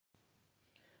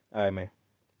All right, man.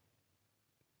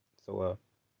 So,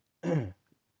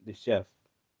 the chef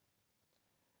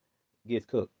gets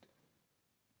cooked.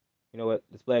 You know what?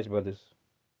 The Splash Brothers,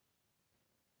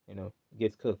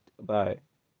 gets cooked by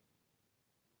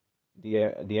the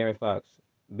Aaron Fox,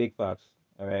 Big Fox.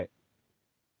 All right,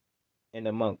 and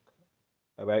the Monk.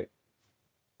 All right.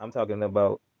 I'm talking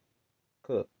about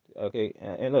cooked. Okay,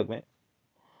 and look, man.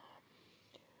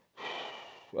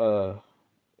 Uh,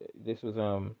 this was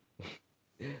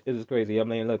this is crazy. I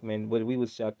mean, look, man. What we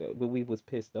was shocked at, what we was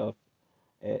pissed off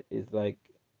at is like,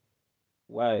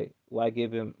 why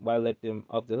let them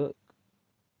off the hook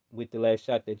with the last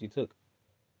shot that you took?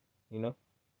 You know,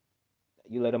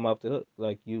 you let them off the hook.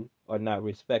 Like, you are not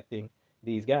respecting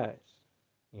these guys.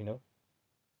 You know,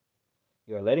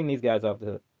 you are letting these guys off the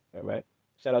hook. All right.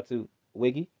 Shout out to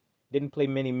Wiggy. Didn't play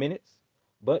many minutes,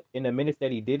 but in the minutes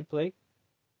that he did play,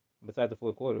 besides the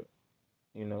fourth quarter,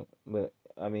 but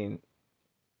I mean,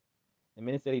 the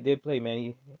minutes that he did play,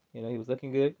 man, he was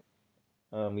looking good.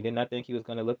 We did not think he was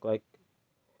gonna look like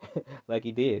like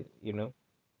he did.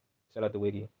 Shout out to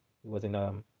Wiggy. He wasn't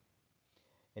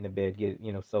in the bed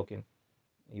soaking.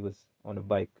 He was on the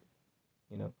bike,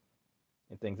 you know,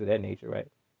 and things of that nature, right?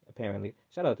 Apparently,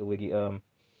 shout out to Wiggy. I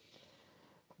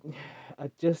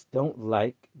just don't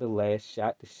like the last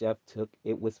shot the chef took.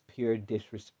 It was pure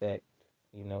disrespect.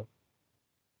 You know,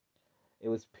 it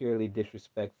was purely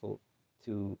disrespectful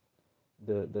to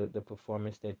the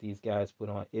performance that these guys put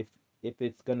on. If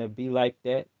it's gonna be like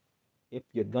that, if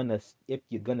you're gonna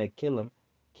kill him.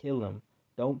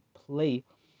 Don't play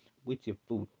with your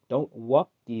food. Don't walk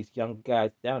these young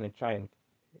guys down and try and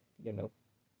you know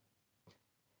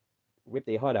rip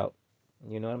their heart out.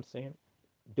 You know what I'm saying?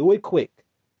 Do it quick.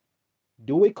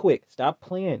 Do it quick. Stop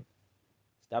playing.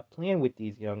 Stop playing with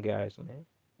these young guys, man.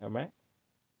 All right,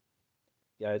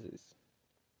 guys. Is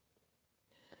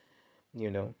you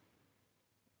know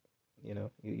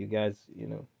you guys.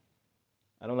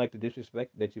 I don't like the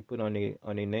disrespect that you put on their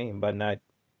name by not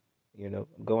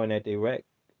going at their rack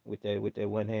with that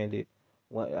one-handed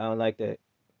one. I don't like that.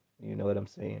 You know what I'm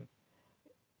saying?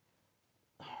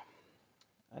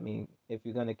 I mean, if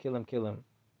you're gonna kill him, kill him.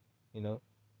 You know,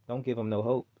 don't give him no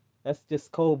hope. That's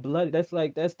just cold blooded.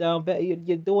 That's down bad.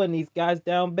 You're doing these guys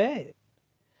down bad.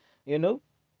 You know,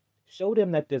 show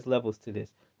them that there's levels to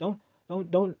this. Don't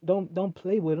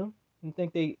play with them and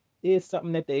think they is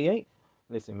something that they ain't.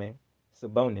 Listen, man, it's a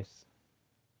bonus.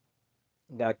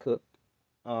 Got cooked.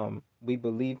 We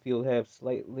believe he'll have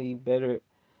slightly better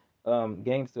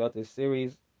games throughout the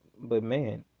series, but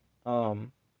man,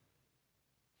 um,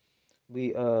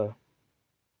 we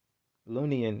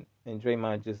Looney and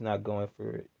Draymond just not going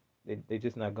for it. They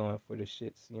just not going for the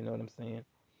shits. You know what I'm saying?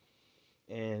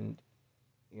 And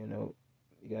you know,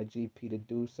 you got GP the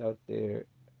Deuce out there.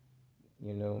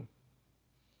 You know,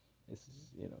 this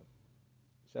is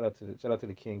shout out to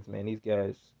the Kings, man. These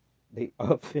guys, the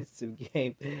offensive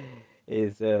game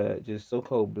is just so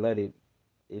cold blooded.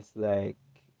 It's like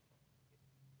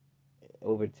it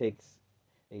overtakes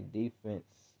a defense.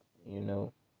 You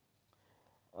know,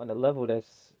 on a level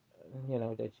that's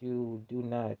that you do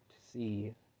not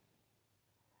see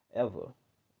ever.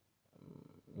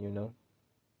 You know,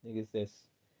 niggas that's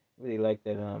really like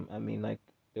that. I mean, like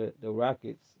the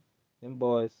Rockets, them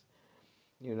boys.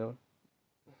 You know,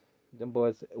 them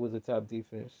boys was a top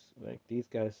defense. Like, these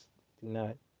guys do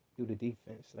not do the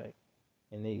defense. Like,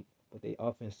 and but they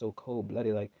offense so cold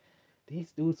blooded. Like,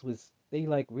 these dudes was they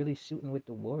like really shooting with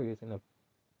the Warriors in the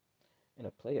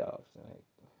playoffs. Like,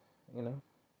 you know.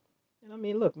 And I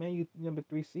mean, look, man, you number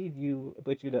three seed,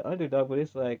 but you're the underdog, but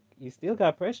it's like you still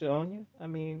got pressure on you. I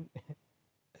mean,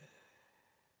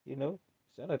 you know,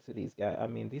 shout out to these guys.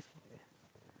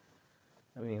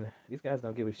 These guys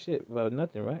don't give a shit about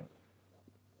nothing, right?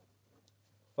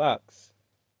 Fox,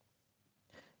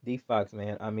 D Fox,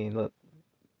 man. I mean, look,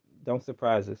 don't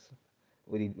surprise us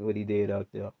what he did out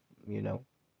there. You know,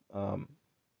 um,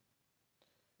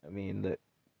 look,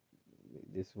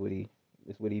 this what he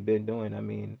this what he been doing. I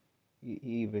mean, he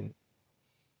even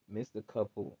missed a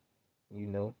couple. You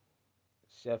know,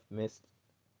 Chef missed.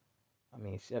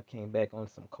 Chef came back on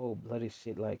some cold blooded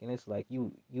shit, like, and it's like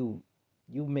you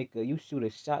shoot a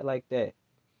shot like that,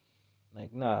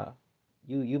 like, nah,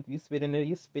 you spit in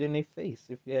their face.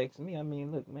 If you ask me,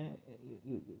 look, man,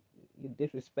 you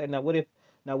disrespect. Now what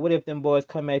if them boys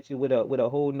come at you with a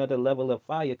whole nother level of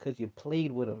fire because you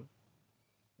played with them?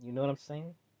 You know what I'm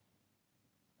saying?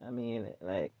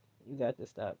 Like, you got to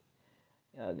stop.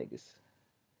 Y'all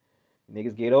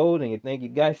niggas get old and you think you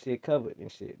got shit covered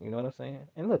and shit. You know what I'm saying?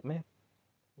 And look, man,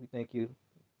 we think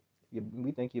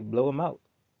we think you blow them out.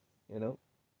 You know,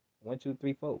 1, 2,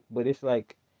 3, 4. But it's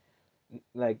like,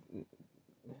 Like,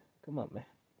 come on, man.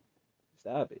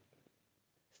 Stop it.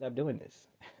 Stop doing this.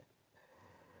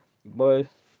 You boys,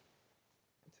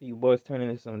 see you boys turning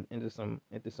into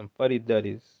some fuddy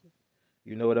duddies.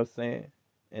 You know what I'm saying?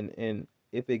 And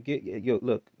if it get yo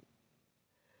look,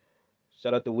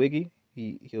 shout out to Wiggy.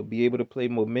 He'll be able to play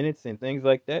more minutes and things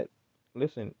like that.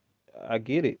 Listen, I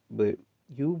get it, but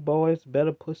you boys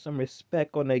better put some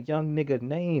respect on that young nigga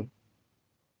name.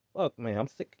 Fuck man, I'm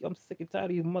sick. I'm sick and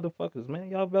tired of you motherfuckers, man.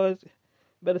 Y'all boys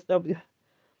better stop.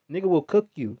 Nigga will cook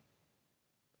you.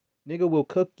 Nigga will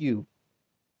cook you.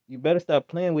 You better stop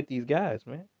playing with these guys,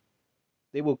 man.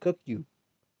 They will cook you.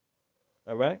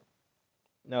 All right.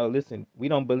 Now listen, we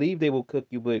don't believe they will cook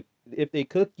you, but if they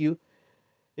cook you,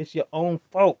 it's your own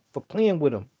fault for playing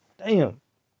with them. Damn.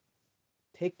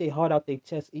 Take their heart out their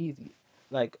chest easy.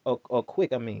 Like or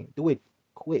quick, I mean. Do it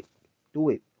quick. Do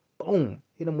it. Boom.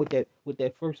 Hit them with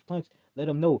that first punch. Let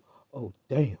them know, oh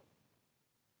damn.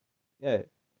 Yeah.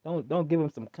 Don't give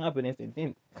them some confidence and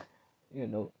then, you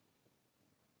know,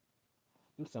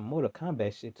 do some Mortal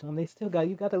Kombat shit to them. They still got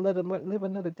you got to let them live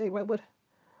another day, right? What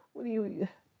do you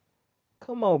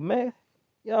come on, man.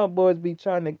 Y'all boys be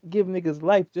trying to give niggas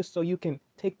life just so you can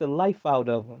take the life out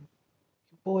of them.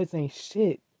 You boys ain't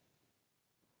shit.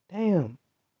 Damn.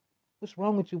 What's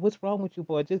wrong with you? What's wrong with you,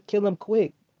 boy? Just kill him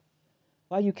quick.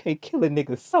 Why you can't kill a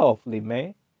nigga softly,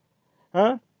 man?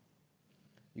 Huh?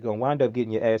 You gonna wind up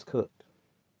getting your ass cooked.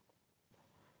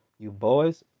 You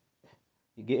boys,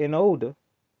 you're getting older.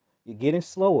 You're getting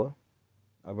slower.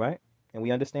 All right? And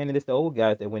we understand that it's the old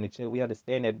guys that win the chill. We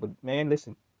understand that. But, man,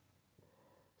 listen.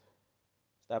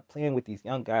 Stop playing with these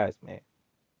young guys, man.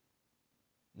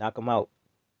 Knock them out.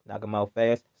 Knock them out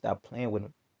fast. Stop playing with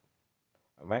them.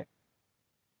 All right?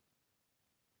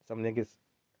 Some niggas,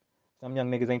 some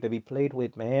young niggas ain't to be played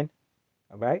with, man.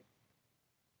 All right?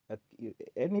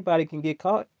 Anybody can get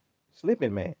caught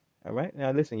slipping, man. All right?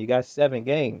 Now, listen, you got 7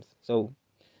 games. So,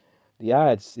 the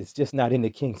odds is just not in the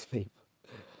Kings' favor,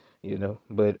 you know?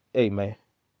 But, hey, man,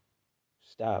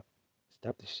 stop.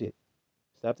 Stop the shit.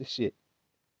 Stop the shit.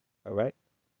 All right?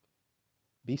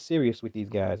 Be serious with these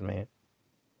guys, man.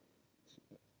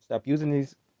 Stop using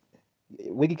these.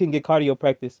 Wiggy can get cardio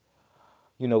practice,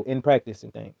 in practice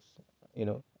and things,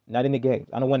 not in the games.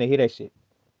 I don't want to hear that shit.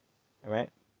 All right?